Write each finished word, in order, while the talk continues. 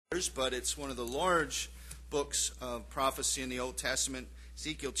chapters, but it's one of the large books of prophecy in the Old Testament,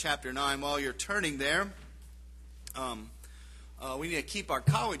 Ezekiel chapter 9. While you're turning there, we need to keep our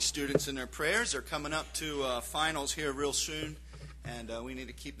college students in their prayers. They're coming up to finals here real soon, and we need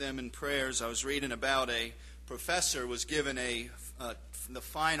to keep them in prayers. I was reading about a professor was given the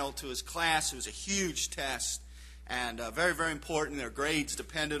final to his class. It was a huge test, and very, very important. Their grades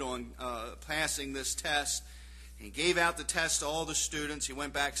depended on passing this test. He gave out the test to all the students. He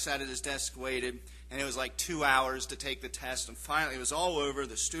went back, sat at his desk, waited, and it was like 2 hours to take the test. And finally, it was all over.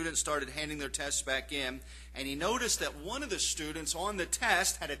 The students started handing their tests back in, and he noticed that one of the students on the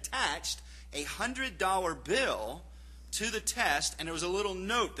test had attached a $100 bill to the test, and there was a little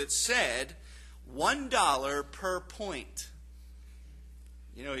note that said, $1 per point.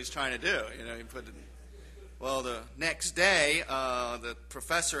 You know what he's trying to do. He put it. Well, the next day, the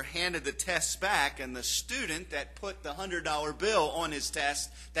professor handed the tests back, and the student that put the $100 bill on his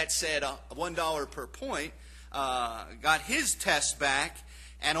test that said $1 per point got his test back,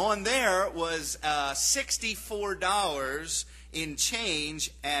 and on there was $64 in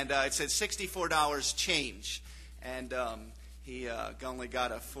change, and it said $64 change. And he only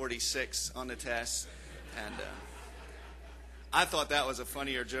got a 46 on the test, and I thought that was a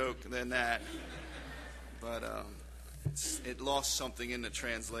funnier joke than that. But it lost something in the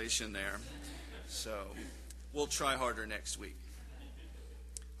translation there. So we'll try harder next week.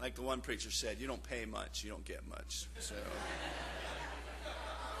 Like the one preacher said, you don't pay much, you don't get much. So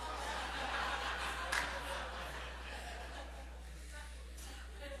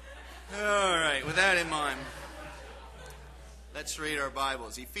all right, with that in mind, let's read our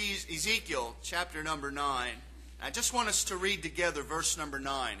Bibles. Ezekiel chapter number 9. I just want us to read together verse number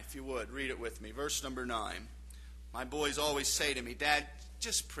 9, if you would. Read it with me. Verse number 9. My boys always say to me, Dad,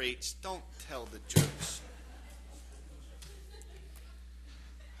 just preach. Don't tell the jokes.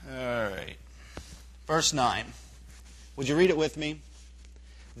 All right. Verse 9. Would you read it with me?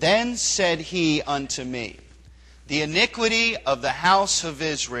 Then said he unto me, the iniquity of the house of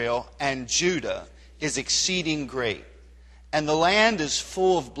Israel and Judah is exceeding great, and the land is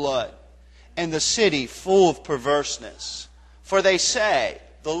full of blood, and the city full of perverseness. For they say,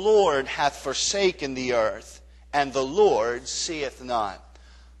 the Lord hath forsaken the earth, and the Lord seeth not.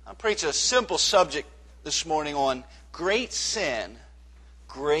 I'll preach a simple subject this morning on great sin,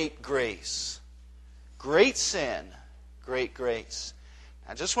 great grace. Great sin, great grace.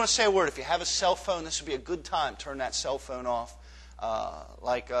 I just want to say a word. If you have a cell phone, this would be a good time. Turn that cell phone off.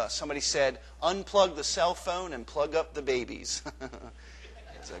 Like somebody said, unplug the cell phone and plug up the babies.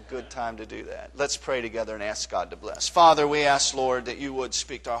 It's a good time to do that. Let's pray together and ask God to bless. Father, we ask, Lord, that you would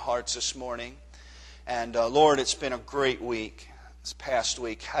speak to our hearts this morning. And Lord, it's been a great week, this past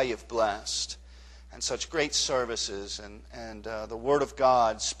week, how you've blessed. And such great services and the Word of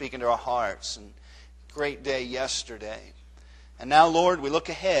God speaking to our hearts. And great day yesterday. And now, Lord, we look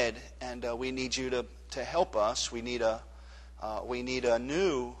ahead and we need you to help us. We need a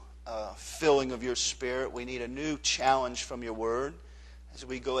new filling of your Spirit. We need a new challenge from your Word as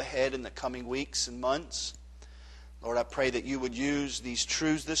we go ahead in the coming weeks and months. Lord, I pray that you would use these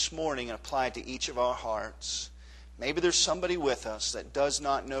truths this morning and apply it to each of our hearts. Maybe there's somebody with us that does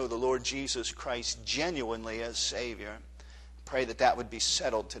not know the Lord Jesus Christ genuinely as Savior. Pray that that would be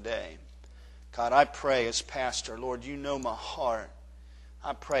settled today. God, I pray as pastor, Lord, you know my heart.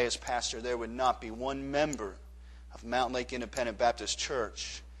 I pray as pastor there would not be one member of Mountain Lake Independent Baptist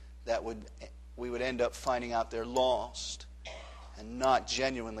Church that we would end up finding out they're lost and not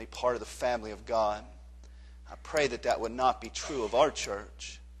genuinely part of the family of God. I pray that that would not be true of our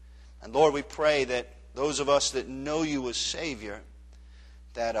church. And Lord, we pray that those of us that know you as Savior,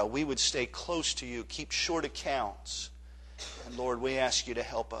 that we would stay close to you, keep short accounts. And Lord, we ask you to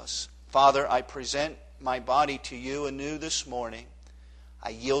help us. Father, I present my body to you anew this morning. I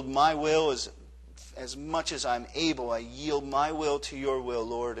yield my will as much as I'm able. I yield my will to your will,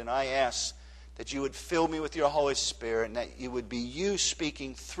 Lord, and I ask that you would fill me with your Holy Spirit and that it would be you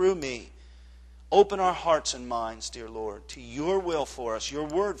speaking through me. Open our hearts and minds, dear Lord, to your will for us, your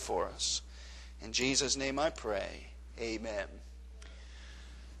word for us. In Jesus' name I pray. Amen.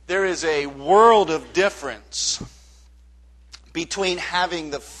 There is a world of difference between having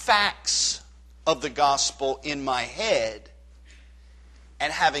the facts of the gospel in my head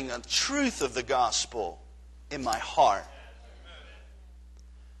and having the truth of the gospel in my heart.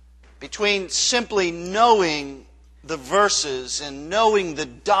 Between simply knowing the verses and knowing the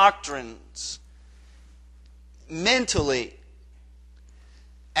doctrines mentally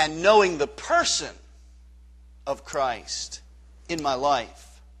and knowing the person of Christ in my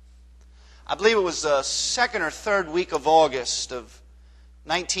life. I believe it was the second or third week of August of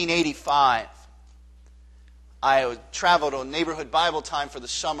 1985. I traveled on neighborhood Bible time for the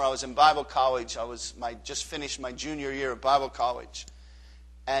summer. I was in Bible college. Just finished my junior year of Bible college.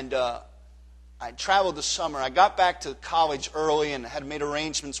 And I traveled the summer. I got back to college early and had made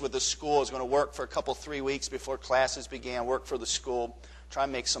arrangements with the school. I was going to work for 3 weeks before classes began, work for the school, try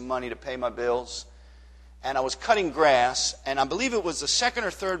and make some money to pay my bills. And I was cutting grass, and I believe it was the second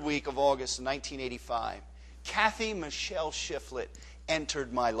or third week of August of 1985. Kathy Michelle Shiflett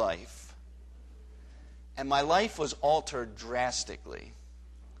entered my life. And my life was altered drastically.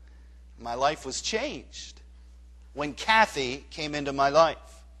 My life was changed when Kathy came into my life.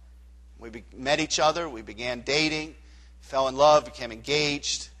 We met each other, we began dating, fell in love, became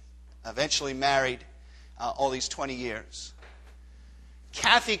engaged, eventually married, all these 20 years.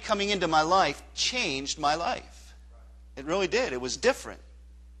 Kathy coming into my life changed my life. It really did. It was different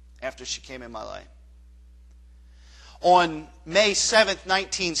after she came in my life. On May 7th,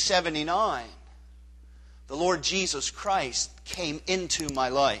 1979, the Lord Jesus Christ came into my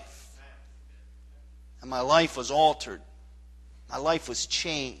life. And my life was altered. My life was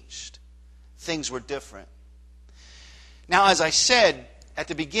changed. Things were different. Now, as I said at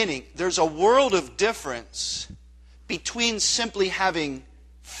the beginning, there's a world of difference between simply having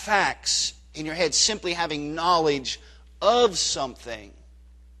facts in your head, simply having knowledge of something,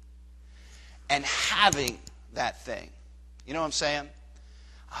 and having that thing. You know what I'm saying?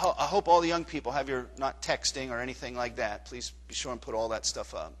 I hope all the young people have your, not texting or anything like that. Please be sure and put all that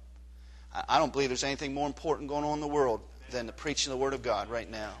stuff up. I don't believe there's anything more important going on in the world than the preaching of the Word of God right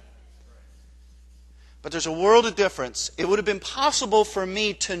now. But there's a world of difference. It would have been possible for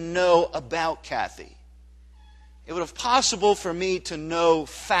me to know about Kathy. It would have been possible for me to know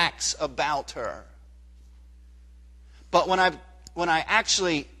facts about her. But when I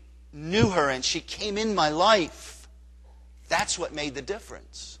actually knew her and she came in my life, that's what made the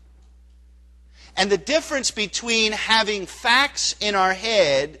difference. And the difference between having facts in our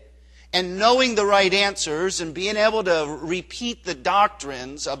head and knowing the right answers and being able to repeat the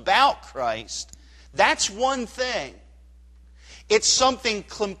doctrines about Christ, that's one thing. It's something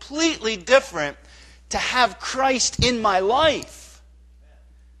completely different to have Christ in my life.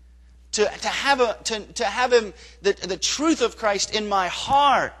 To have Him, the truth of Christ in my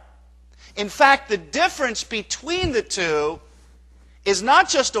heart. In fact, the difference between the two is not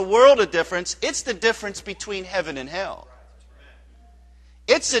just a world of difference, it's the difference between heaven and hell.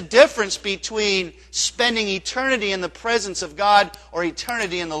 It's the difference between spending eternity in the presence of God or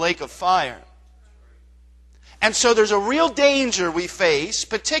eternity in the lake of fire. And so there's a real danger we face,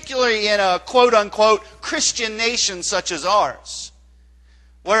 particularly in a quote-unquote Christian nation such as ours,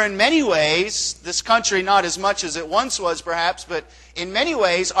 where in many ways, this country, not as much as it once was perhaps, but in many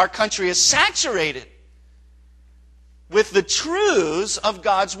ways our country is saturated with the truths of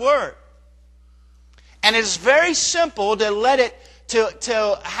God's Word. And it's very simple to let it,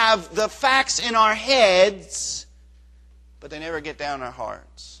 to have the facts in our heads, but they never get down in our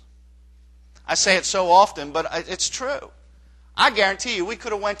hearts. I say it so often, but it's true. I guarantee you, we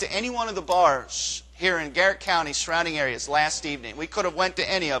could have went to any one of the bars here in Garrett County, surrounding areas, last evening. We could have went to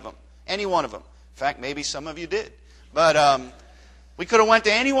any of them, any one of them. In fact, maybe some of you did. But we could have went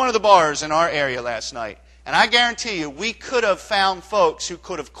to any one of the bars in our area last night. And I guarantee you, we could have found folks who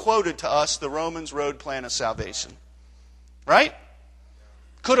could have quoted to us the Romans Road Plan of Salvation. Right?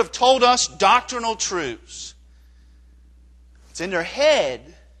 Could have told us doctrinal truths. It's in their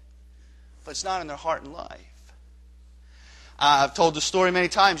head, but it's not in their heart and life. I've told the story many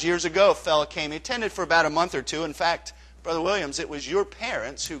times. Years ago, a fellow came. He attended for about a month or two. In fact, Brother Williams, it was your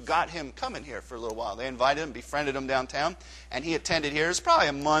parents who got him coming here for a little while. They invited him, befriended him downtown, and he attended here. It was probably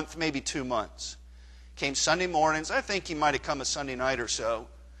a month, maybe 2 months. Came Sunday mornings. I think he might have come a Sunday night or so.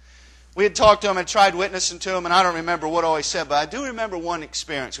 We had talked to him and tried witnessing to him, and I don't remember what all he said, but I do remember one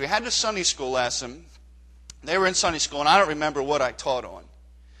experience. We had a Sunday school lesson. They were in Sunday school, and I don't remember what I taught on.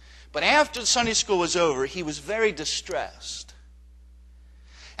 But after Sunday school was over, he was very distressed.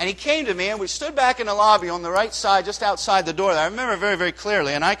 And he came to me, and we stood back in the lobby on the right side, just outside the door. I remember very, very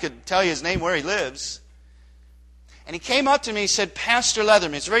clearly, and I could tell you his name, where he lives. And he came up to me, he said, Pastor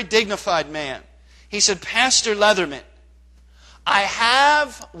Leatherman. He's a very dignified man. He said, Pastor Leatherman, I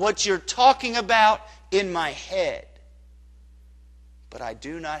have what you're talking about in my head, but I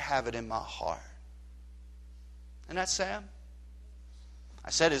do not have it in my heart. Isn't that Sam? I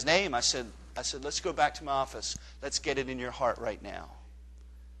said his name. I said, let's go back to my office. Let's get it in your heart right now.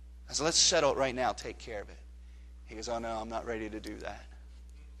 I said, let's settle it right now. Take care of it. He goes, oh no, I'm not ready to do that.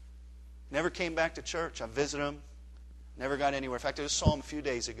 Never came back to church. I visited him. Never got anywhere. In fact, I just saw him a few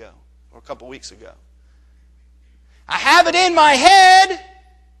days ago, or a couple weeks ago. I have it in my head,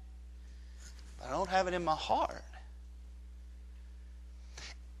 it in my heart.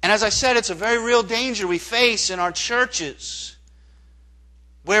 And as I said, it's a very real danger we face in our churches,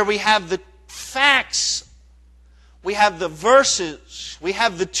 where we have the facts, we have the verses, we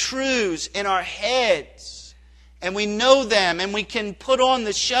have the truths in our heads, and we know them, and we can put on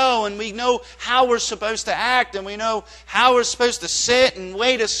the show, and we know how we're supposed to act, and we know how we're supposed to sit and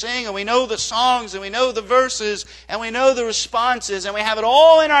wait to sing, and we know the songs, and we know the verses, and we know the responses, and we have it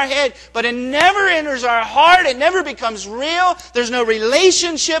all in our head, but it never enters our heart, it never becomes real, there's no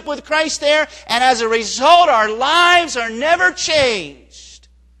relationship with Christ there, and as a result, our lives are never changed.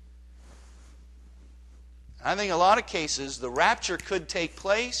 I think in a lot of cases, the rapture could take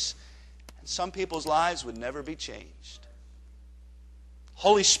place, and some people's lives would never be changed.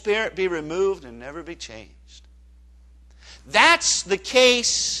 Holy Spirit be removed and never be changed. That's the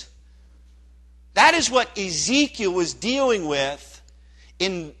case. That is what Ezekiel was dealing with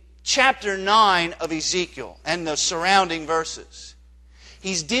in chapter 9 of Ezekiel and the surrounding verses.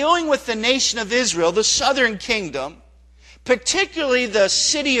 He's dealing with the nation of Israel, the southern kingdom, particularly the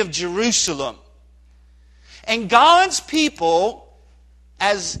city of Jerusalem. And God's people,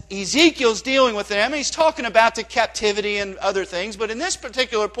 as Ezekiel's dealing with them, he's talking about the captivity and other things, but in this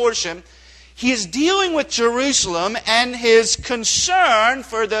particular portion, he is dealing with Jerusalem, and his concern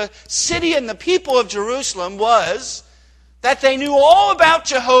for the city and the people of Jerusalem was that they knew all about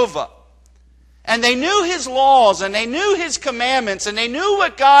Jehovah. And they knew His laws, and they knew His commandments, and they knew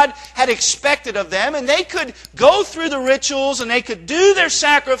what God had expected of them, and they could go through the rituals, and they could do their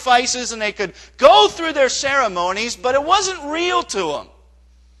sacrifices, and they could go through their ceremonies, but it wasn't real to them.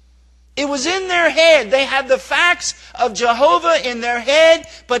 It was in their head. They had the facts of Jehovah in their head,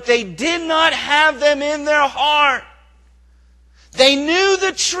 but they did not have them in their heart. They knew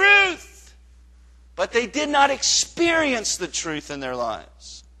the truth, but they did not experience the truth in their lives.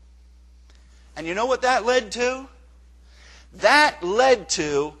 And you know what that led to? That led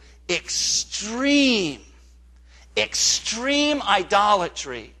to extreme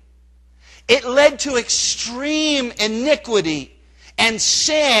idolatry. It led to extreme iniquity and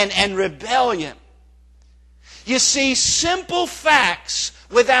sin and rebellion. You see, simple facts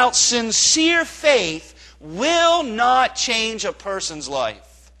without sincere faith will not change a person's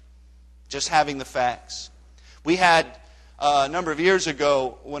life. Just having the facts. We had a number of years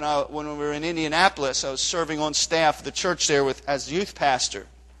ago, when we were in Indianapolis, I was serving on staff at the church there as youth pastor.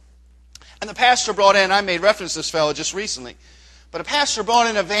 And the pastor brought in, I made reference to this fellow just recently, but a pastor brought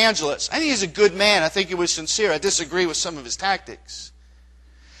in an evangelist. I think he's a good man. I think he was sincere. I disagree with some of his tactics.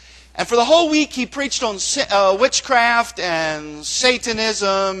 And for the whole week, he preached on witchcraft and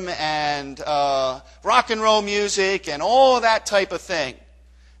Satanism and rock and roll music and all of that type of thing.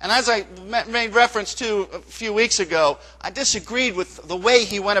 And as I made reference to a few weeks ago, I disagreed with the way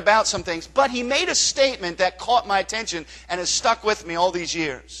he went about some things. But he made a statement that caught my attention and has stuck with me all these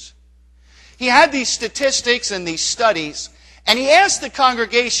years. He had these statistics and these studies, and he asked the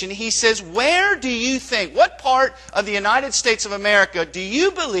congregation, he says, where do you think, what part of the United States of America do you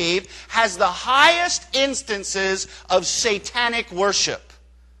believe has the highest instances of satanic worship?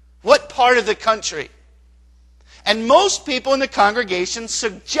 What part of the country? And most people in the congregation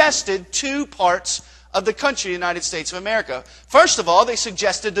suggested two parts of the country, the United States of America. First of all, they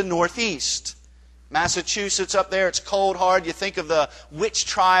suggested the Northeast. Massachusetts up there, it's cold, hard. You think of the witch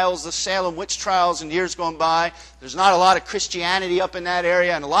trials, the Salem witch trials in years gone by. There's not a lot of Christianity up in that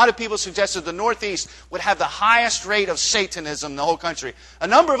area. And a lot of people suggested the Northeast would have the highest rate of Satanism in the whole country. A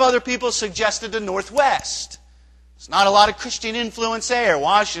number of other people suggested the Northwest. There's not a lot of Christian influence there,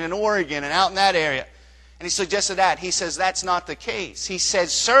 Washington, Oregon, and out in that area. And he suggested that. He says that's not the case. He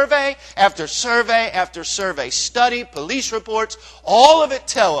says survey after survey after survey, study, police reports, all of it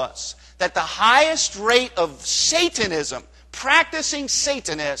tell us that the highest rate of Satanism, practicing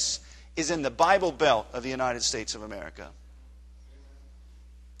Satanists, is in the Bible Belt of the United States of America.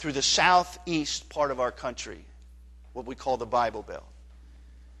 Through the southeast part of our country, what we call the Bible Belt.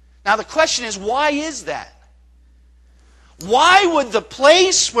 Now the question is, why is that? Why would the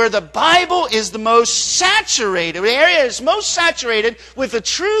place where the Bible is the most saturated, the area is most saturated with the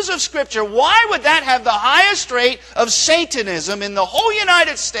truths of Scripture, why would that have the highest rate of Satanism in the whole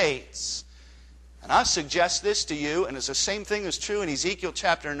United States? And I suggest this to you, and it's the same thing that's true in Ezekiel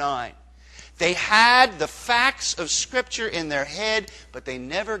chapter 9. They had the facts of Scripture in their head, but they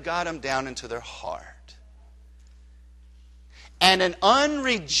never got them down into their heart. And an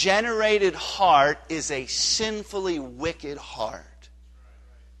unregenerated heart is a sinfully wicked heart.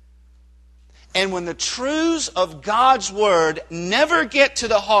 And when the truths of God's Word never get to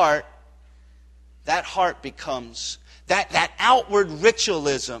the heart, that heart becomes, that outward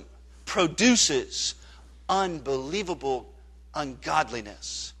ritualism produces unbelievable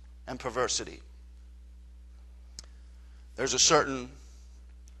ungodliness and perversity. There's a certain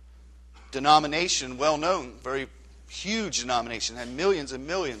denomination, well known, very huge denomination, had millions and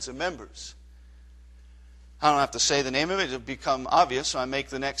millions of members. I don't have to say the name of it, it'll become obvious, so I make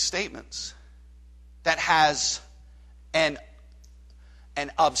the next statements. That has an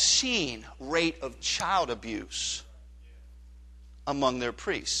obscene rate of child abuse among their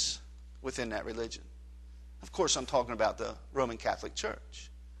priests within that religion. Of course, I'm talking about the Roman Catholic Church.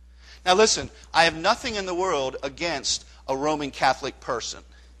 Now listen, I have nothing in the world against a Roman Catholic person.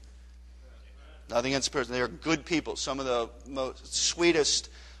 Nothing against the person. They are good people. Some of the most sweetest,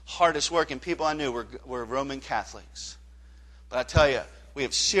 hardest working people I knew were Roman Catholics. But I tell you, we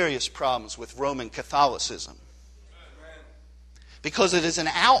have serious problems with Roman Catholicism. Because it is an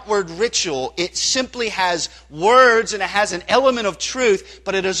outward ritual. It simply has words and it has an element of truth,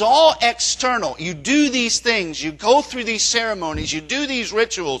 but it is all external. You do these things, you go through these ceremonies, you do these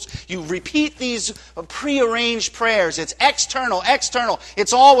rituals, you repeat these prearranged prayers. It's external.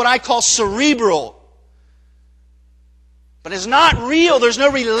 It's all what I call cerebral. But it's not real. There's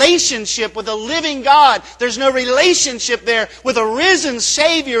no relationship with a living God. There's no relationship there with a risen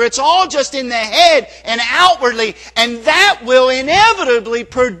Savior. It's all just in the head and outwardly. And that will inevitably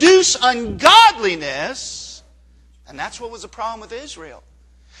produce ungodliness. And that's what was the problem with Israel.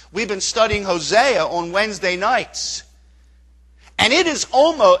 We've been studying Hosea on Wednesday nights. And it is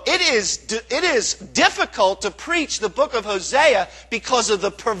difficult to preach the book of Hosea because of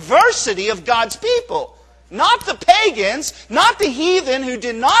the perversity of God's people. Not the pagans, not the heathen who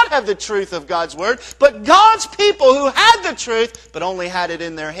did not have the truth of God's Word, but God's people who had the truth, but only had it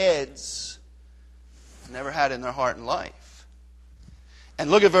in their heads. Never had it in their heart and life. And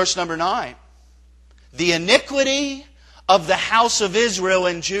look at verse number 9. The iniquity of the house of Israel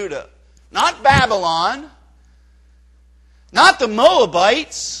and Judah. Not Babylon, not the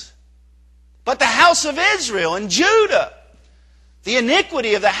Moabites, but the house of Israel and Judah. The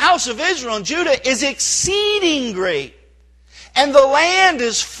iniquity of the house of Israel and Judah is exceeding great. And the land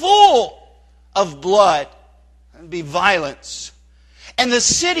is full of blood and be violence. And the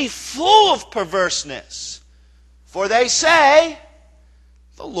city full of perverseness. For they say,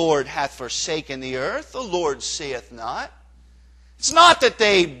 the Lord hath forsaken the earth, the Lord seeth not. It's not that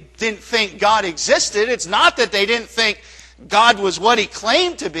they didn't think God existed. It's not that they didn't think God was what He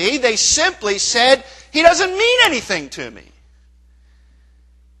claimed to be. They simply said, He doesn't mean anything to me.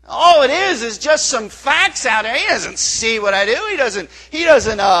 All it is just some facts out there. He doesn't see what I do.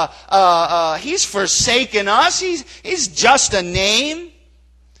 He's forsaken us. He's just a name.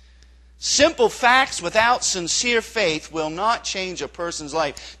 Simple facts without sincere faith will not change a person's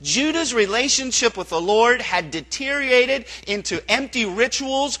life. Judah's relationship with the Lord had deteriorated into empty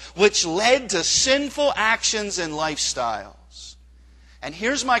rituals which led to sinful actions and lifestyles. And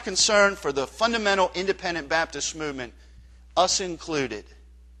here's my concern for the fundamental independent Baptist movement, us included,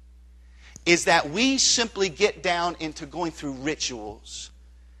 is that we simply get down into going through rituals.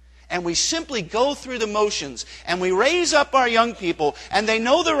 And we simply go through the motions. And we raise up our young people. And they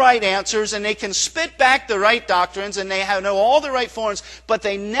know the right answers. And they can spit back the right doctrines. And they know all the right forms. But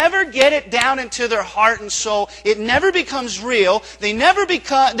they never get it down into their heart and soul. It never becomes real. They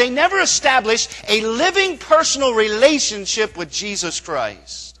never establish a living personal relationship with Jesus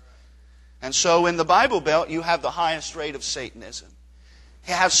Christ. And so in the Bible Belt, you have the highest rate of Satanism.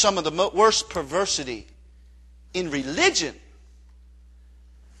 You have some of the worst perversity in religion.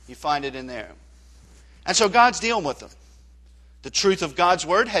 You find it in there. And so God's dealing with them. The truth of God's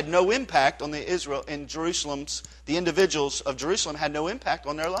Word had no impact on the individuals of Jerusalem had no impact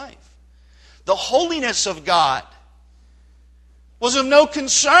on their life. The holiness of God was of no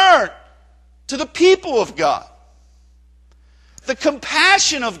concern to the people of God. The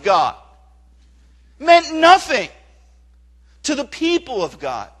compassion of God meant nothing to the people of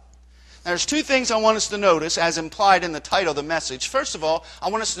God. Now, there's two things I want us to notice as implied in the title of the message. First of all, I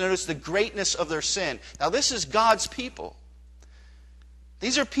want us to notice the greatness of their sin. Now, this is God's people.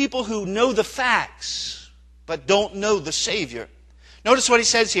 These are people who know the facts, but don't know the Savior. Notice what he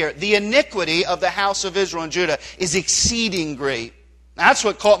says here. The iniquity of the house of Israel and Judah is exceeding great. Now, that's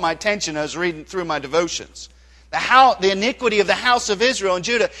what caught my attention as I was reading through my devotions. The iniquity of the house of Israel and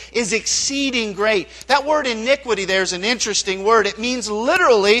Judah is exceeding great. That word iniquity there is an interesting word. It means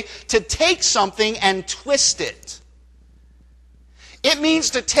literally to take something and twist it. It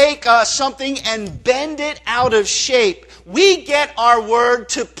means to take something and bend it out of shape. We get our word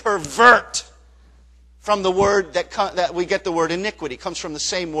to pervert from the word that we get the word iniquity. It comes from the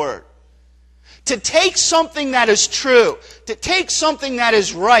same word. To take something that is true, to take something that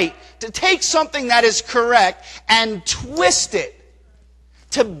is right, to take something that is correct and twist it,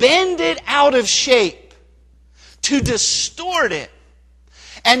 to bend it out of shape, to distort it.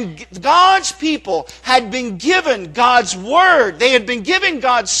 And God's people had been given God's Word. They had been given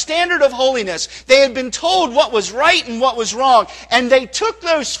God's standard of holiness. They had been told what was right and what was wrong. And they took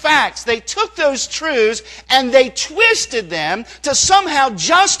those facts, they took those truths, and they twisted them to somehow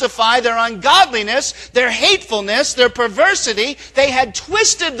justify their ungodliness, their hatefulness, their perversity. They had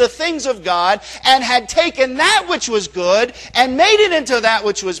twisted the things of God and had taken that which was good and made it into that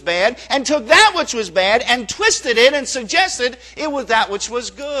which was bad, and took that which was bad and twisted it and suggested it was that which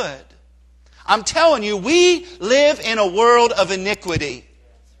was good. I'm telling you, we live in a world of iniquity.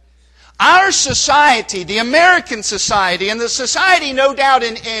 Our society, the American society, and the society no doubt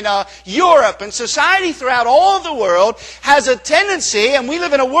in Europe, and society throughout all the world, has a tendency, and we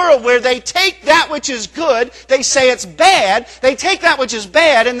live in a world where they take that which is good, they say it's bad, they take that which is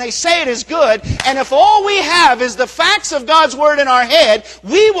bad, and they say it is good, and if all we have is the facts of God's Word in our head,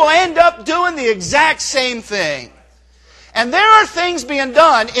 we will end up doing the exact same thing. And there are things being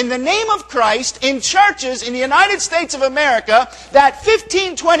done in the name of Christ in churches in the United States of America that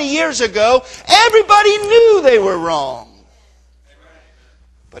 15, 20 years ago, everybody knew they were wrong.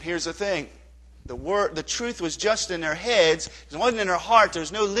 But here's the thing. The truth was just in their heads. It wasn't in their heart. There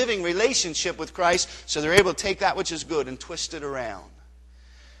was no living relationship with Christ, so they're able to take that which is good and twist it around.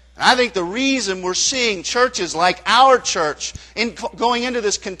 And I think the reason we're seeing churches like our church going into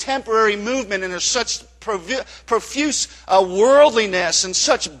this contemporary movement, and there's such profuse worldliness and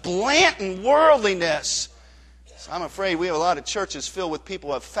such blatant worldliness. So I'm afraid we have a lot of churches filled with people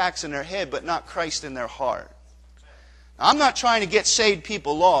who have facts in their head but not Christ in their heart. Now, I'm not trying to get saved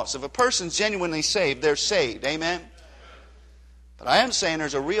people lost. If a person's genuinely saved, they're saved. Amen? But I am saying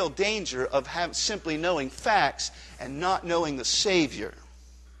there's a real danger of simply knowing facts and not knowing the Savior.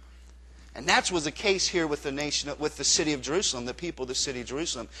 And that was the case here with the nation, with the city of Jerusalem, the people of the city of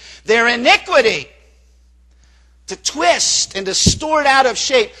Jerusalem. Their iniquity, to twist and distort out of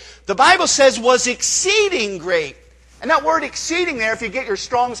shape, the Bible says was exceeding great. And that word exceeding there, if you get your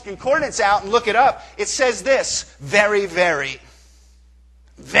Strong's Concordance out and look it up, it says this: very, very,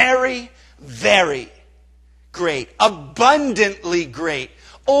 very, very great, abundantly great,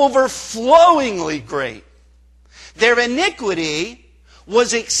 overflowingly great. Their iniquity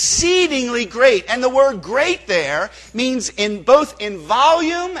was exceedingly great. And the word great there means both in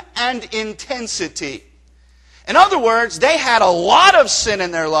volume and intensity. In other words, they had a lot of sin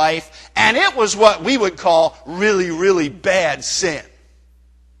in their life, and it was what we would call really, really bad sin.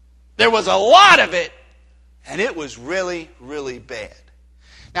 There was a lot of it, and it was really, really bad.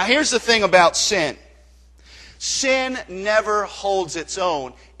 Now here's the thing about sin. Sin never holds its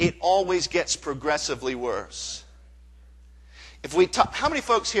own. It always gets progressively worse. How many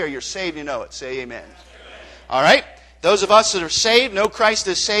folks here, you're saved, you know it? Say amen. All right? Those of us that are saved, know Christ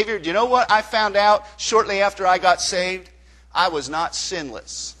as Savior. Do you know what I found out shortly after I got saved? I was not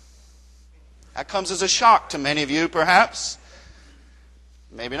sinless. That comes as a shock to many of you, perhaps.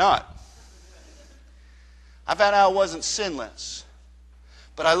 Maybe not. I found out I wasn't sinless.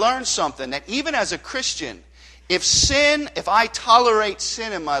 But I learned something, that even as a Christian, if I tolerate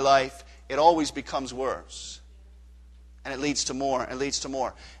sin in my life, it always becomes worse. And it leads to more, and it leads to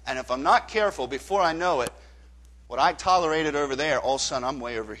more. And if I'm not careful, before I know it, what I tolerated over there, all of a sudden I'm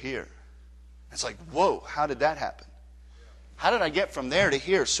way over here. It's like, whoa, how did that happen? How did I get from there to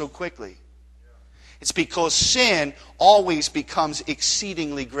here so quickly? It's because sin always becomes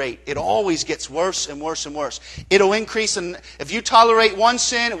exceedingly great. It always gets worse and worse and worse. It'll increase, and if you tolerate one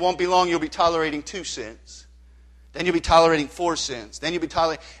sin, it won't be long, you'll be tolerating 2 sins. Then you'll be tolerating 4 sins. Then you'll be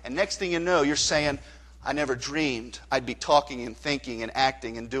tolerating, and next thing you know, you're saying, I never dreamed I'd be talking and thinking and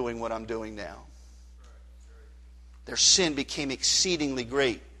acting and doing what I'm doing now. Their sin became exceedingly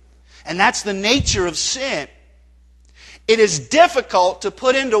great. And that's the nature of sin. It is difficult to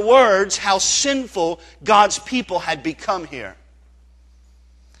put into words how sinful God's people had become here.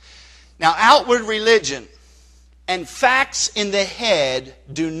 Now, outward religion and facts in the head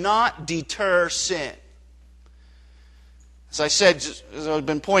do not deter sin. As I said, as I've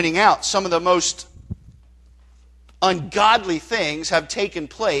been pointing out, some of the most ungodly things have taken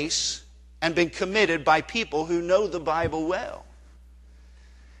place and been committed by people who know the Bible well.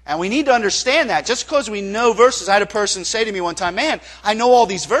 And we need to understand that. Just because we know verses, I had a person say to me one time, man, I know all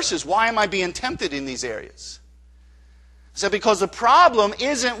these verses. Why am I being tempted in these areas? I said, because the problem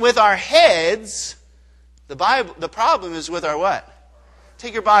isn't with our heads. The problem is with our what?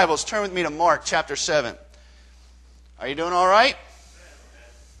 Take your Bibles, turn with me to Mark chapter 7. Are you doing all right?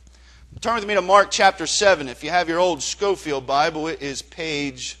 Turn with me to Mark chapter 7. If you have your old Schofield Bible, it is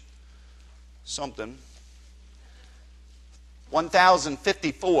page something.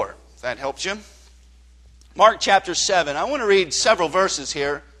 1054, if that helps you. Mark chapter 7. I want to read several verses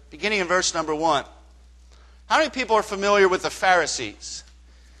here, beginning in verse number 1. How many people are familiar with the Pharisees?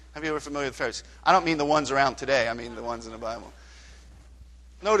 How many people are familiar with the Pharisees? I don't mean the ones around today. I mean the ones in the Bible.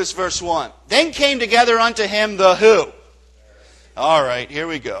 Notice verse 1. Then came together unto him the who? All right, here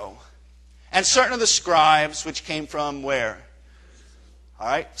we go. And certain of the scribes, which came from where? All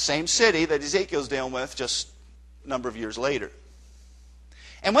right, same city that Ezekiel's dealing with just a number of years later.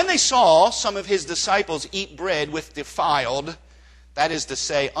 And when they saw some of his disciples eat bread with defiled, that is to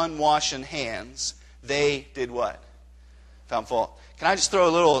say, unwashed hands, they did what? Found fault. Can I just throw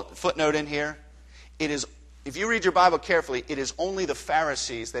a little footnote in here? It is, if you read your Bible carefully, it is only the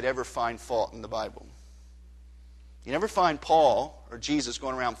Pharisees that ever find fault in the Bible. You never find Paul or Jesus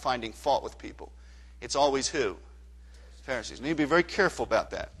going around finding fault with people. It's always who? Pharisees. You need to be very careful about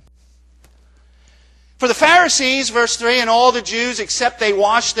that. For the Pharisees, verse 3, and all the Jews, except they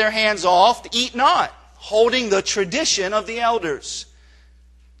wash their hands off, eat not, holding the tradition of the elders.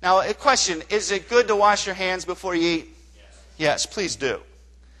 Now, a question, is it good to wash your hands before you eat? Yes, please do.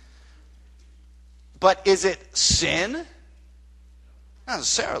 But is it sin? Not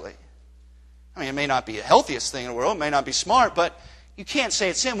necessarily. I mean, it may not be the healthiest thing in the world, it may not be smart, but you can't say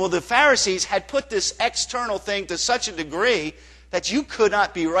it's sin. Well, the Pharisees had put this external thing to such a degree that you could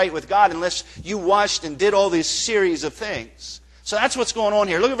not be right with God unless you washed and did all these series of things. So that's what's going on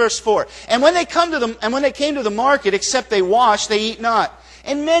here. Look at verse 4. And when they came to the market, except they wash, they eat not.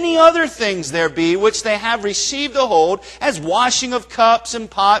 And many other things there be, which they have received a hold, as washing of cups and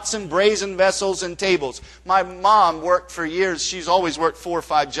pots and brazen vessels and tables. My mom worked for years. She's always worked 4 or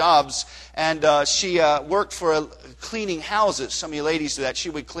 5 jobs. And she worked for cleaning houses. Some of you ladies do that.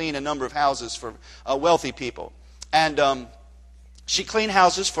 She would clean a number of houses for wealthy people. And she cleaned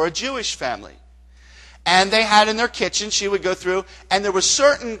houses for a Jewish family. And they had in their kitchen, she would go through, and there were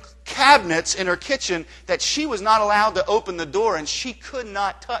certain cabinets in her kitchen that she was not allowed to open the door, and she could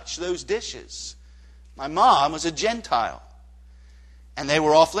not touch those dishes. My mom was a Gentile, and they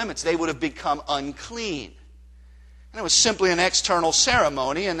were off limits. They would have become unclean. And it was simply an external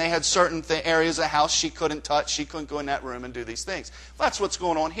ceremony, and they had certain areas of the house she couldn't touch. She couldn't go in that room and do these things. Well, that's what's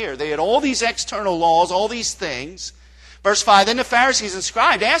going on here. They had all these external laws, all these things. Verse 5, then the Pharisees and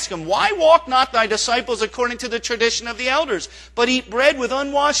scribes asked him, why walk not thy disciples according to the tradition of the elders, but eat bread with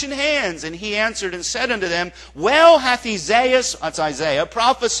unwashen hands? And he answered and said unto them, well hath Isaiah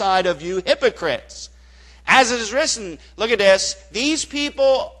prophesied of you hypocrites. As it is written, look at this, this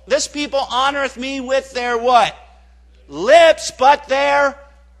people honoreth me with their what? Lips, but their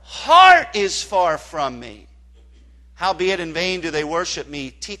heart is far from me. Howbeit in vain do they worship me,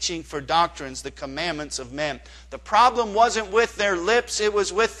 teaching for doctrines the commandments of men. The problem wasn't with their lips, it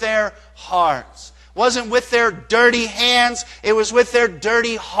was with their hearts. It wasn't with their dirty hands, it was with their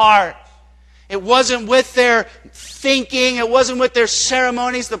dirty heart. It wasn't with their thinking, it wasn't with their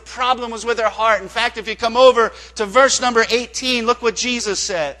ceremonies, the problem was with their heart. In fact, if you come over to verse number 18, look what Jesus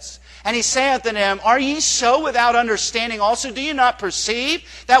says. And he saith unto them, are ye so without understanding also? Do you not perceive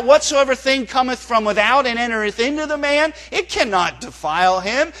that whatsoever thing cometh from without and entereth into the man, it cannot defile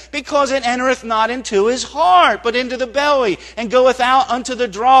him, because it entereth not into his heart, but into the belly, and goeth out unto the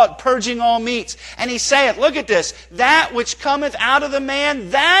draught, purging all meats. And he saith, look at this, that which cometh out of the man,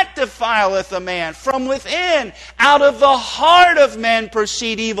 that defileth a man. From within, out of the heart of men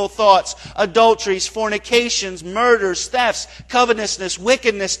proceed evil thoughts, adulteries, fornications, murders, thefts, covetousness,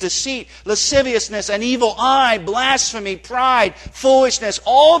 wickedness, deceit, lasciviousness, an evil eye, blasphemy, pride, foolishness.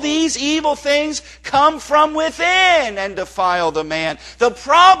 All these evil things come from within and defile the man. The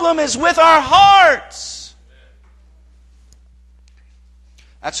problem is with our hearts.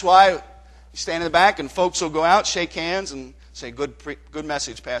 That's why you stand in the back and folks will go out, shake hands, and say, good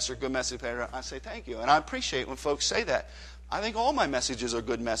message, Pastor, good message, Pastor. I say, thank you. And I appreciate when folks say that. I think all my messages are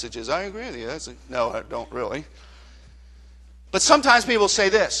good messages. I agree with you. No, I don't really. But sometimes people say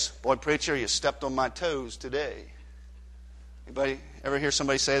this, boy, preacher, you stepped on my toes today. Anybody ever hear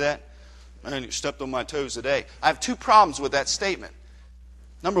somebody say that? Man, you stepped on my toes today. I have 2 problems with that statement.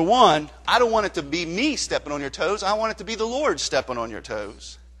 Number 1, I don't want it to be me stepping on your toes. I want it to be the Lord stepping on your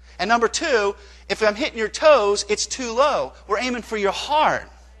toes. And number 2, if I'm hitting your toes, it's too low. We're aiming for your heart.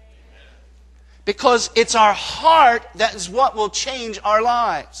 Because it's our heart that is what will change our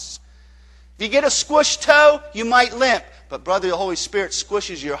lives. If you get a squished toe, you might limp. But brother, the Holy Spirit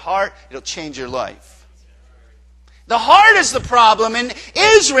squishes your heart, it'll change your life. The heart is the problem. In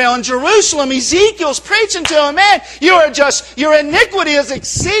Israel and Jerusalem, Ezekiel's preaching to him, man, your iniquity is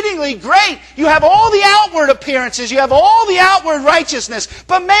exceedingly great. You have all the outward appearances. You have all the outward righteousness.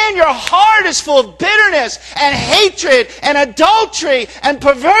 But man, your heart is full of bitterness and hatred and adultery and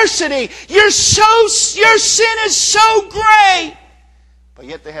perversity. Your sin is so great. But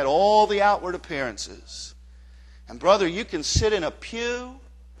yet they had all the outward appearances. And brother, you can sit in a pew,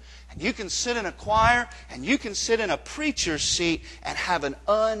 and you can sit in a choir, and you can sit in a preacher's seat and have an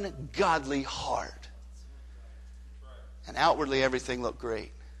ungodly heart. And outwardly everything looked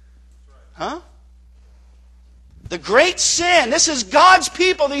great. Huh? The great sin. This is God's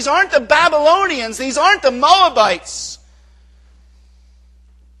people. These aren't the Babylonians. These aren't the Moabites.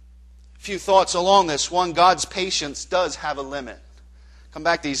 A few thoughts along this. One, God's patience does have a limit. Come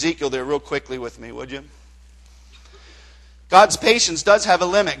back to Ezekiel there real quickly with me, would you? God's patience does have a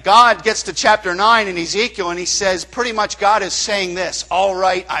limit. God gets to chapter 9 in Ezekiel and he says, pretty much God is saying this, all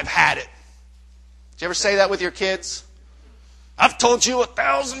right, I've had it. Did you ever say that with your kids? I've told you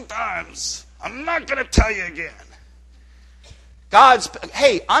 1,000 times. I'm not going to tell you again.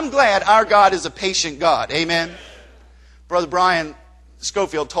 Hey, I'm glad our God is a patient God. Amen. Brother Brian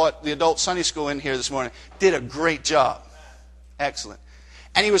Schofield taught the adult Sunday school in here this morning. Did a great job. Excellent.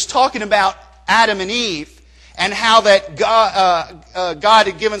 And he was talking about Adam and Eve, and how that God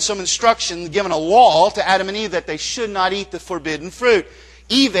had given some instruction, given a law to Adam and Eve that they should not eat the forbidden fruit.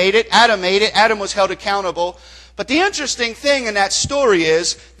 Eve ate it, Adam ate it, Adam was held accountable. But the interesting thing in that story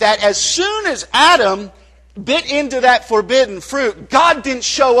is that as soon as Adam bit into that forbidden fruit, God didn't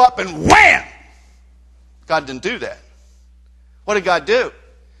show up and wham! God didn't do that. What did God do? In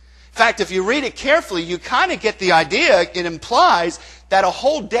fact, if you read it carefully, you kind of get the idea, it implies that a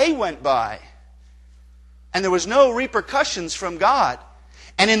whole day went by. And there was no repercussions from God.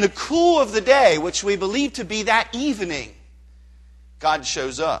 And in the cool of the day, which we believe to be that evening, God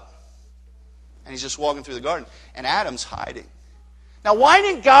shows up. And he's just walking through the garden. And Adam's hiding. Now, why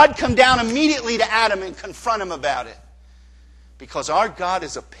didn't God come down immediately to Adam and confront him about it? Because our God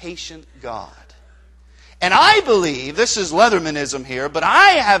is a patient God. And I believe, this is Leathermanism here, but I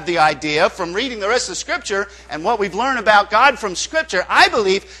have the idea from reading the rest of Scripture and what we've learned about God from Scripture, I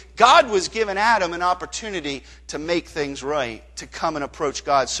believe God was giving Adam an opportunity to make things right, to come and approach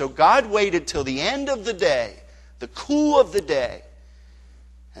God. So God waited till the end of the day, the cool of the day,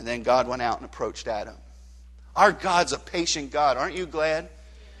 and then God went out and approached Adam. Our God's a patient God. Aren't you glad?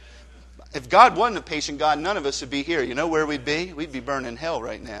 If God wasn't a patient God, none of us would be here. You know where we'd be? We'd be burning in hell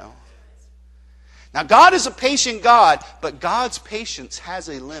right now. Now, God is a patient God, but God's patience has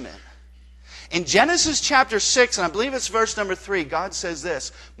a limit. In Genesis chapter 6, and I believe it's verse number 3, God says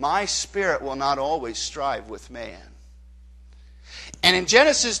this, "My spirit will not always strive with man." And in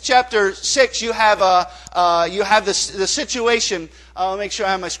Genesis chapter 6, you have the situation. I'll make sure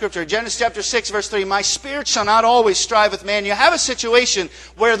I have my scripture. Genesis chapter 6, verse 3, "My spirit shall not always strive with man." You have a situation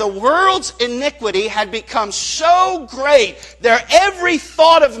where the world's iniquity had become so great that every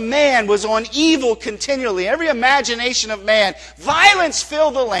thought of man was on evil continually. Every imagination of man. Violence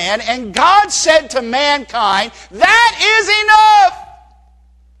filled the land, and God said to mankind, "That is enough!"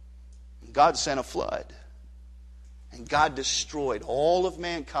 God sent a flood. And God destroyed all of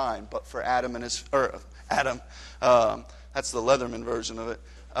mankind, but for Adam and his... that's the Leatherman version of it.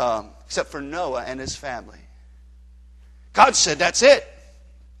 Except for Noah and his family. God said, that's it.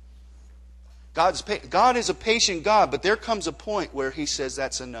 God is a patient God, but there comes a point where He says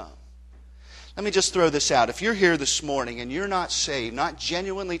that's enough. Let me just throw this out. If you're here this morning and you're not saved, not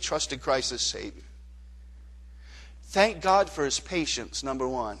genuinely trusted Christ as Savior, thank God for His patience, number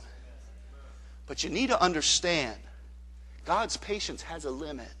one. But you need to understand, God's patience has a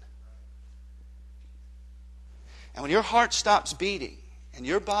limit. And when your heart stops beating and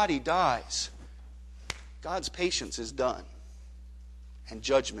your body dies, God's patience is done. And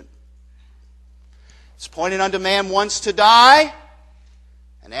judgment. It's appointed unto man once to die.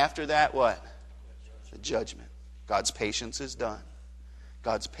 And after that, what? The judgment. God's patience is done.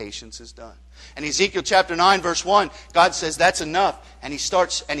 God's patience is done. In Ezekiel chapter 9, verse 1, God says that's enough. And He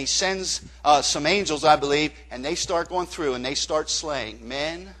sends some angels, I believe, and they start going through and they start slaying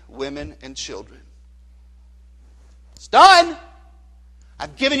men, women, and children. It's done.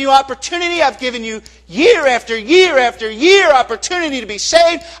 I've given you opportunity. I've given you year after year after year opportunity to be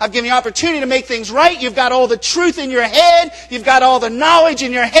saved. I've given you opportunity to make things right. You've got all the truth in your head. You've got all the knowledge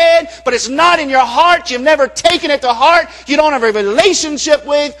in your head, but it's not in your heart. You've never taken it to heart. You don't have a relationship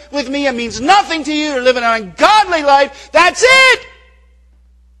with me. It means nothing to you. You're living an ungodly life. That's it.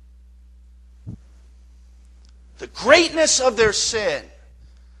 The greatness of their sin.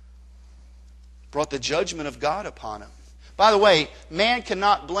 brought the judgment of God upon him. By the way, man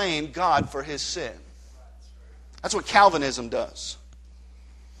cannot blame God for his sin. That's what Calvinism does.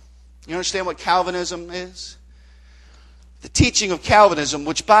 You understand what Calvinism is? The teaching of Calvinism,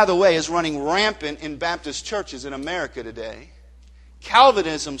 which, by the way, is running rampant in Baptist churches in America today.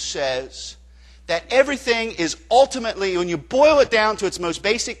 Calvinism says that everything is ultimately, when you boil it down to its most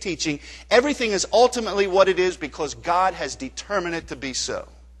basic teaching, everything is ultimately what it is because God has determined it to be so.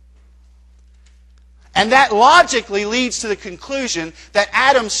 And that logically leads to the conclusion that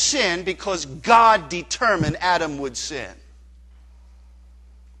Adam sinned because God determined Adam would sin.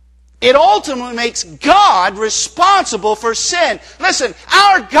 It ultimately makes God responsible for sin. Listen,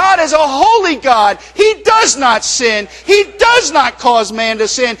 our God is a holy God. He does not sin. He does not cause man to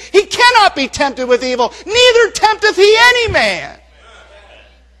sin. He cannot be tempted with evil. Neither tempteth he any man.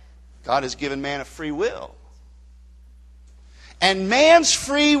 God has given man a free will. And man's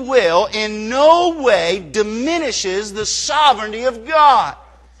free will in no way diminishes the sovereignty of God.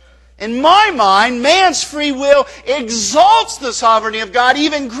 In my mind, man's free will exalts the sovereignty of God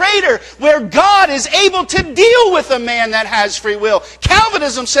even greater, where God is able to deal with a man that has free will.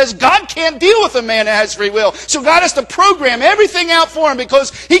 Calvinism says God can't deal with a man that has free will. So God has to program everything out for him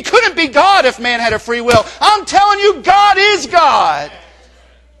because He couldn't be God if man had a free will. I'm telling you, God is God.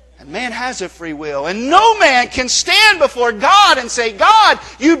 And man has a free will. And no man can stand before God and say, God,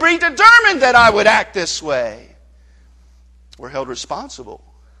 you predetermined that I would act this way. We're held responsible.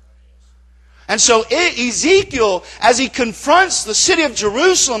 And so Ezekiel, as he confronts the city of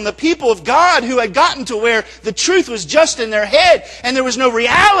Jerusalem, the people of God who had gotten to where the truth was just in their head and there was no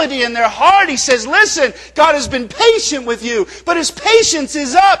reality in their heart, he says, listen, God has been patient with you, but His patience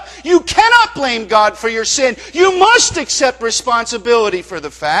is up. You cannot blame God for your sin. You must accept responsibility for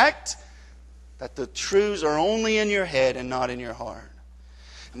the fact that the truths are only in your head and not in your heart.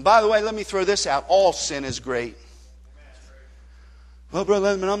 And by the way, let me throw this out. All sin is great. Well,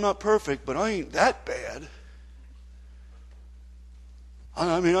 Brother Leatherman, I'm not perfect, but I ain't that bad.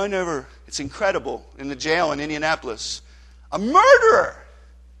 I mean, it's incredible. In the jail in Indianapolis, a murderer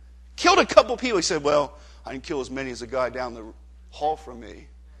killed a couple people. He said, well, I didn't kill as many as the guy down the hall from me.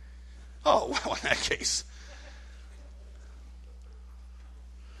 Oh, well, in that case.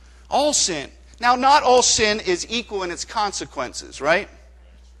 All sin. Now, not all sin is equal in its consequences, right?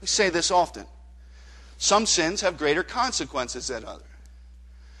 We say this often. Some sins have greater consequences than others.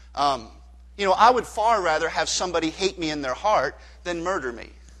 I would far rather have somebody hate me in their heart than murder me.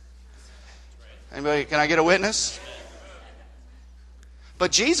 Anybody, can I get a witness?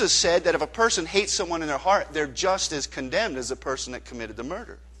 But Jesus said that if a person hates someone in their heart, they're just as condemned as the person that committed the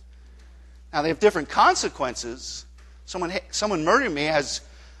murder. Now, they have different consequences. Someone murdering me has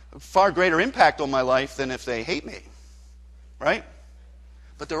a far greater impact on my life than if they hate me. Right?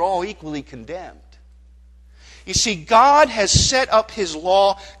 But they're all equally condemned. You see, God has set up His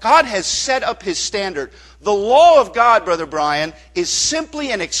law. God has set up His standard. The law of God, Brother Brian, is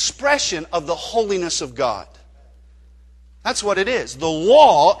simply an expression of the holiness of God. That's what it is. The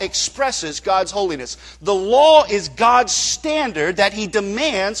law expresses God's holiness. The law is God's standard that He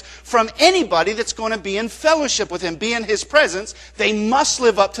demands from anybody that's going to be in fellowship with Him, be in His presence. They must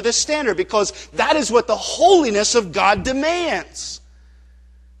live up to this standard because that is what the holiness of God demands.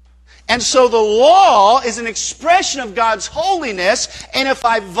 And so the law is an expression of God's holiness, and if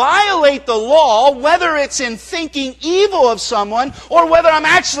I violate the law, whether it's in thinking evil of someone or whether I'm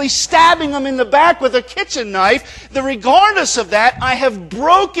actually stabbing them in the back with a kitchen knife, regardless of that, I have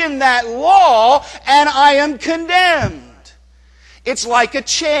broken that law and I am condemned. It's like a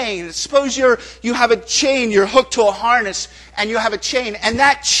chain. Suppose you have a chain, you're hooked to a harness, and you have a chain, and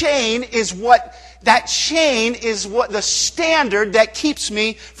that chain is what the standard that keeps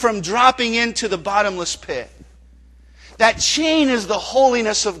me from dropping into the bottomless pit. That chain is the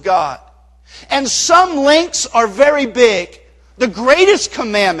holiness of God. And some links are very big. The greatest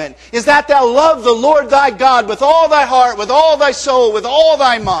commandment is that thou love the Lord thy God with all thy heart, with all thy soul, with all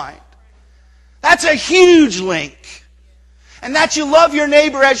thy mind. That's a huge link. And that you love your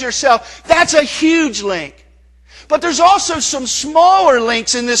neighbor as yourself, that's a huge link. But there's also some smaller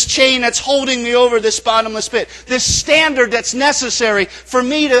links in this chain that's holding me over this bottomless pit. This standard that's necessary for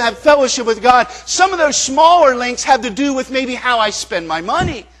me to have fellowship with God. Some of those smaller links have to do with maybe how I spend my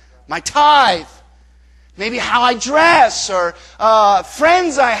money, my tithe, maybe how I dress, or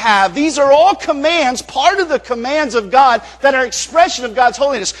friends I have. These are all commands, part of the commands of God that are expression of God's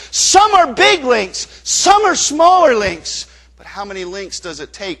holiness. Some are big links, some are smaller links. But how many links does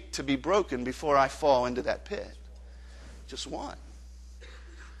it take to be broken before I fall into that pit? Just one.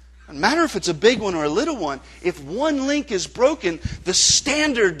 No matter if it's a big one or a little one, if one link is broken, the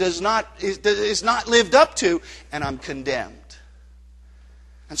standard is not lived up to, and I'm condemned.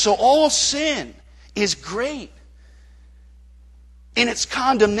 And so all sin is great in its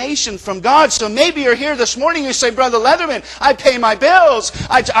condemnation from God. So maybe you're here this morning, you say, Brother Leatherman, I pay my bills.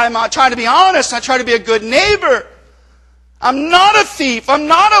 I'm trying to be honest. I try to be a good neighbor. I'm not a thief. I'm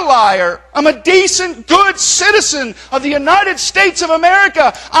not a liar. I'm a decent, good citizen of the United States of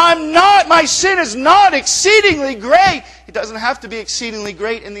America. My sin is not exceedingly great. It doesn't have to be exceedingly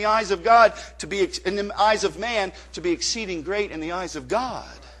great in the eyes of God, to be in the eyes of man, to be exceeding great in the eyes of God.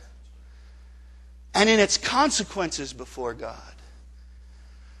 And in its consequences before God.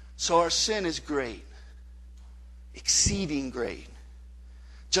 So our sin is great. Exceeding great.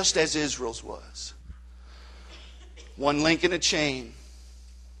 Just as Israel's was. One link in a chain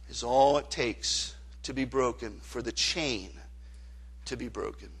is all it takes to be broken, for the chain to be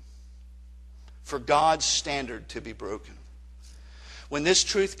broken, for God's standard to be broken. When this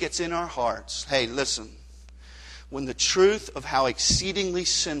truth gets in our hearts, hey, listen, when the truth of how exceedingly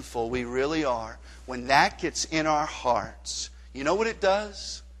sinful we really are, when that gets in our hearts, you know what it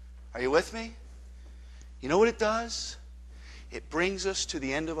does? Are you with me? You know what it does? It brings us to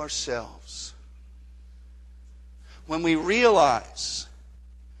the end of ourselves. When we realize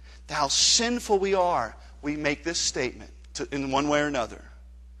how sinful we are, we make this statement in one way or another.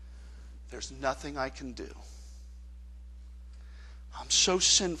 There's nothing I can do. I'm so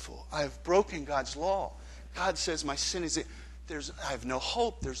sinful. I have broken God's law. God says my sin is... I have no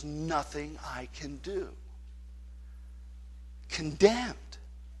hope. There's nothing I can do. Condemned.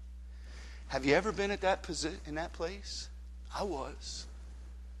 Have you ever been in that place? I was.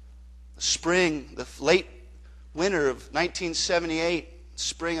 The late winter of 1978,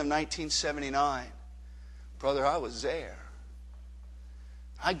 spring of 1979. Brother, I was there.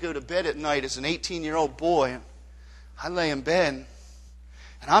 I'd go to bed at night as an 18-year-old boy. I'd lay in bed,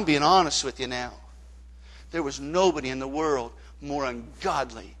 and I'm being honest with you now. There was nobody in the world more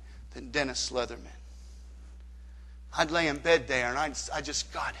ungodly than Dennis Leatherman. I'd lay in bed there, and I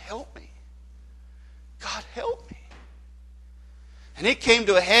just, God help me. God help me. And it came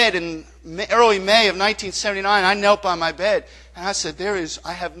to a head in early May of 1979. I knelt by my bed and I said,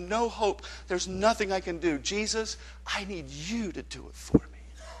 I have no hope. There's nothing I can do. Jesus, I need you to do it for me.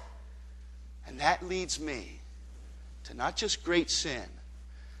 And that leads me to not just great sin,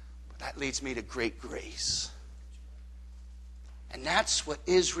 but that leads me to great grace. And that's what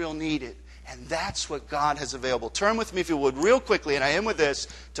Israel needed. And that's what God has available. Turn with me, if you would, real quickly, and I end with this,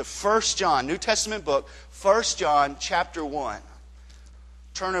 to 1 John, New Testament book, 1 John chapter 1.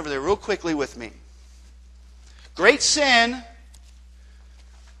 Turn over there real quickly with me. Great sin.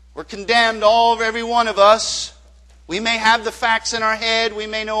 We're condemned, every one of us. We may have the facts in our head. We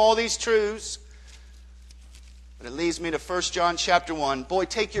may know all these truths. But it leads me to 1 John chapter 1. Boy,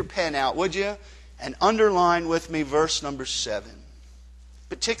 take your pen out, would you? And underline with me verse number 7.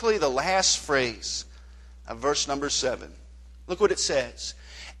 Particularly the last phrase of verse number 7. Look what it says.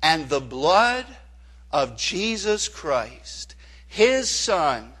 And the blood of Jesus Christ, His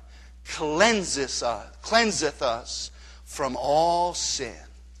Son, cleanseth us from all sin.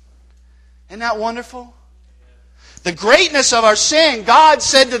 Isn't that wonderful? The greatness of our sin, God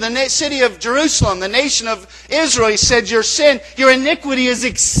said to the city of Jerusalem, the nation of Israel, He said, your sin, your iniquity is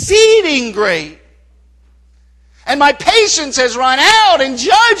exceeding great. And my patience has run out and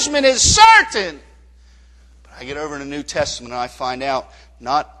judgment is certain. But I get over in the New Testament and I find out,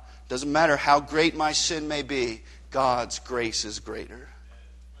 doesn't matter how great my sin may be, God's grace is greater.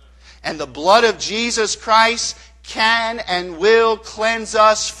 And the blood of Jesus Christ can and will cleanse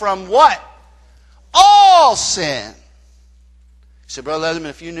us from what? All sin. You say, Brother Leatherman,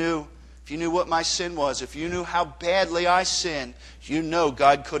 if you knew what my sin was, if you knew how badly I sinned, you know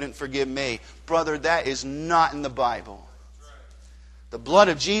God couldn't forgive me. Brother, that is not in the Bible. The blood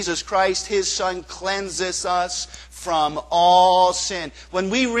of Jesus Christ, His Son, cleanses us from all sin. When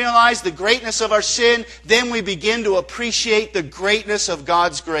we realize the greatness of our sin, then we begin to appreciate the greatness of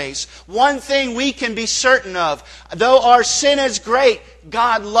God's grace. One thing we can be certain of, though our sin is great,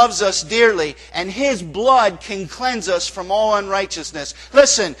 God loves us dearly, and His blood can cleanse us from all unrighteousness.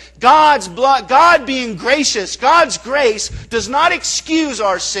 Listen, God's blood, God being gracious, God's grace does not excuse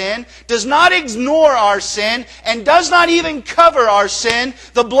our sin, does not ignore our sin, and does not even cover our sin.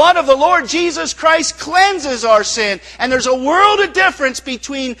 The blood of the Lord Jesus Christ cleanses our sin. And there's a world of difference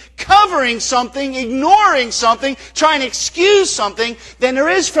between covering something, ignoring something, trying to excuse something, than there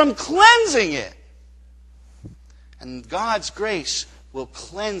is from cleansing it. And God's grace will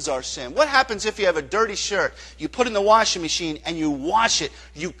cleanse our sin. What happens if you have a dirty shirt? You put it in the washing machine and you wash it.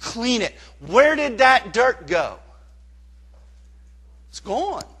 You clean it. Where did that dirt go? It's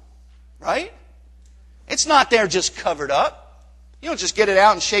gone, right? It's not there just covered up. You don't just get it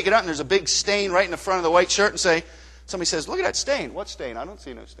out and shake it up and there's a big stain right in the front of the white shirt and say, somebody says, look at that stain. What stain? I don't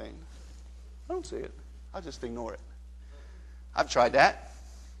see no stain. I don't see it. I'll just ignore it. I've tried that.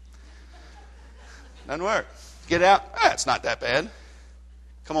 Doesn't work. Get it out. It's not that bad.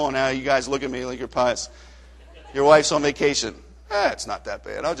 Come on now, you guys look at me like you're pious. Your wife's on vacation. It's not that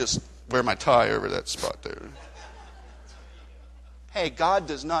bad. I'll just wear my tie over that spot there. Hey, God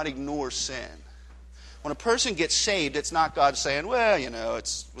does not ignore sin. When a person gets saved, it's not God saying, well, you know,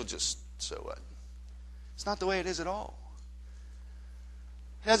 we'll just, so what? It's not the way it is at all.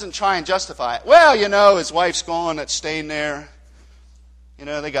 He doesn't try and justify it. Well, you know, his wife's gone, that stain there. You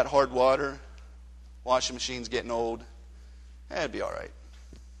know, they got hard water. Washing machine's getting old. It'd be all right.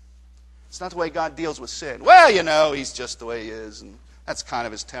 It's not the way God deals with sin. Well, you know, he's just the way he is, and that's kind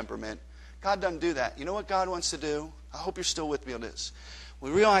of his temperament. God doesn't do that. You know what God wants to do? I hope you're still with me on this.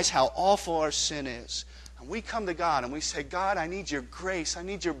 We realize how awful our sin is. And we come to God and we say, God, I need your grace. I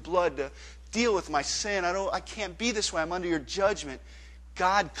need your blood to deal with my sin. I can't be this way. I'm under your judgment.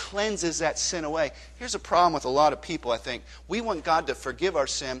 God cleanses that sin away. Here's a problem with a lot of people, I think. We want God to forgive our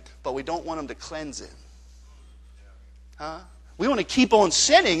sin, but we don't want him to cleanse it. Huh? We want to keep on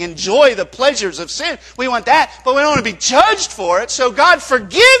sinning, enjoy the pleasures of sin. We want that, but we don't want to be judged for it. So God,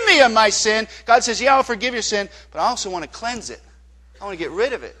 forgive me of my sin. God says, yeah, I'll forgive your sin, but I also want to cleanse it. I want to get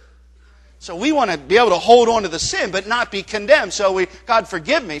rid of it. So we want to be able to hold on to the sin, but not be condemned. So God,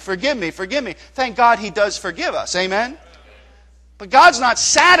 forgive me, forgive me, forgive me. Thank God he does forgive us. Amen? But God's not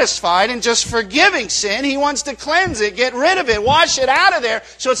satisfied in just forgiving sin. He wants to cleanse it, get rid of it, wash it out of there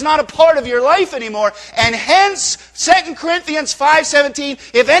so it's not a part of your life anymore. And hence, 2 Corinthians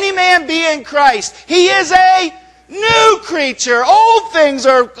 5:17, if any man be in Christ, he is a new creature. Old things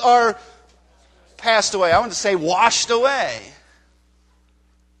are passed away. I want to say washed away.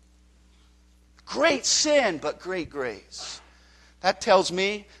 Great sin, but great grace. That tells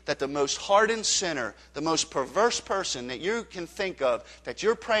me that the most hardened sinner, the most perverse person that you can think of, that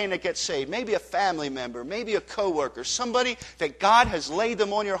you're praying to get saved, maybe a family member, maybe a coworker, somebody that God has laid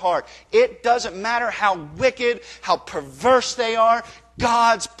them on your heart. It doesn't matter how wicked, how perverse they are,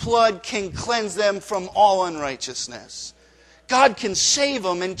 God's blood can cleanse them from all unrighteousness. God can save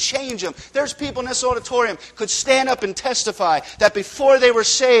them and change them. There's people in this auditorium could stand up and testify that before they were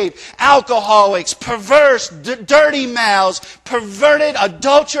saved, alcoholics, perverse, dirty mouths, perverted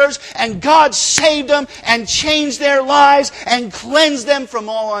adulterers, and God saved them and changed their lives and cleansed them from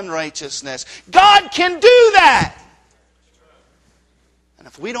all unrighteousness. God can do that. And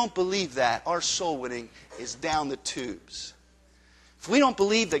if we don't believe that, our soul winning is down the tubes. If we don't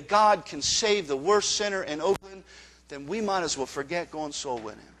believe that God can save the worst sinner in Oakland, then we might as well forget going soul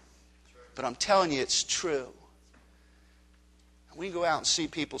winning. But I'm telling you, it's true. We go out and see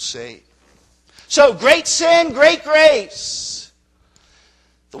people saved. So, great sin, great grace.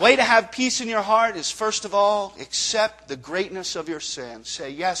 The way to have peace in your heart is, first of all, accept the greatness of your sin. Say,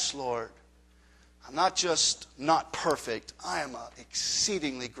 yes, Lord, I'm not just not perfect. I am an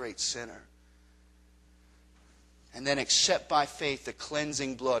exceedingly great sinner. And then accept by faith the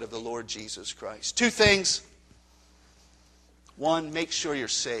cleansing blood of the Lord Jesus Christ. Two things. One, make sure you're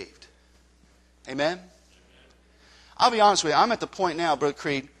saved. Amen? I'll be honest with you. I'm at the point now, Brother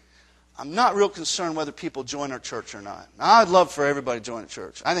Creed, I'm not real concerned whether people join our church or not. Now, I'd love for everybody to join a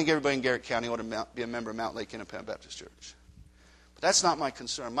church. I think everybody in Garrett County ought to be a member of Mount Lake Independent Baptist Church. But that's not my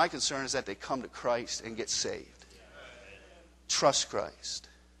concern. My concern is that they come to Christ and get saved. Trust Christ.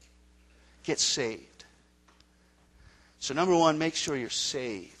 Get saved. So number one, make sure you're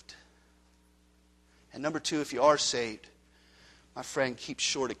saved. And number two, if you are saved, my friend, keep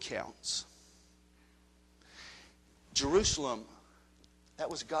short accounts. Jerusalem, that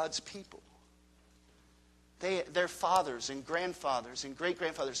was God's people. Their fathers and grandfathers and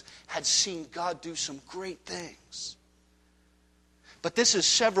great-grandfathers had seen God do some great things. But this is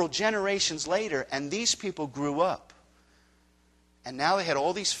several generations later, and these people grew up. And now they had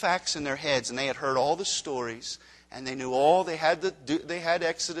all these facts in their heads, and they had heard all the stories, and they knew all, they had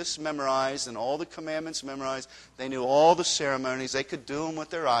Exodus memorized and all the commandments memorized. They knew all the ceremonies. They could do them with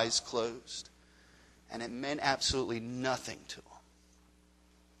their eyes closed. And it meant absolutely nothing to them.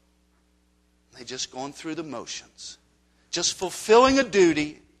 They just gone through the motions. Just fulfilling a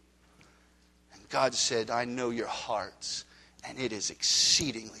duty. And God said, I know your hearts, and it is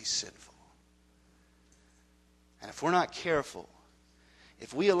exceedingly sinful. And if we're not careful,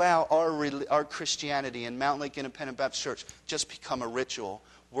 If we allow our Christianity in Mountain Lake Independent Baptist Church just become a ritual,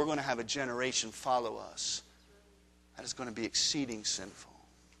 we're going to have a generation follow us that is going to be exceeding sinful.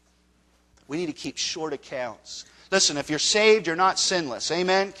 We need to keep short accounts. Listen, if you're saved, you're not sinless.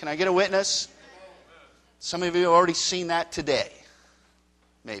 Amen? Can I get a witness? Some of you have already seen that today.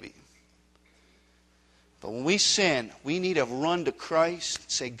 Maybe. But when we sin, we need to run to Christ and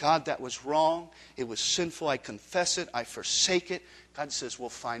say, God, that was wrong. It was sinful. I confess it. I forsake it. God says we'll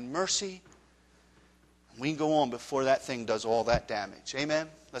find mercy. We can go on before that thing does all that damage. Amen?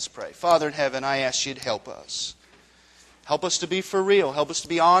 Let's pray. Father in heaven, I ask you to help us. Help us to be for real. Help us to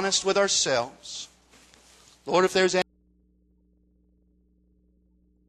be honest with ourselves. Lord, if there's any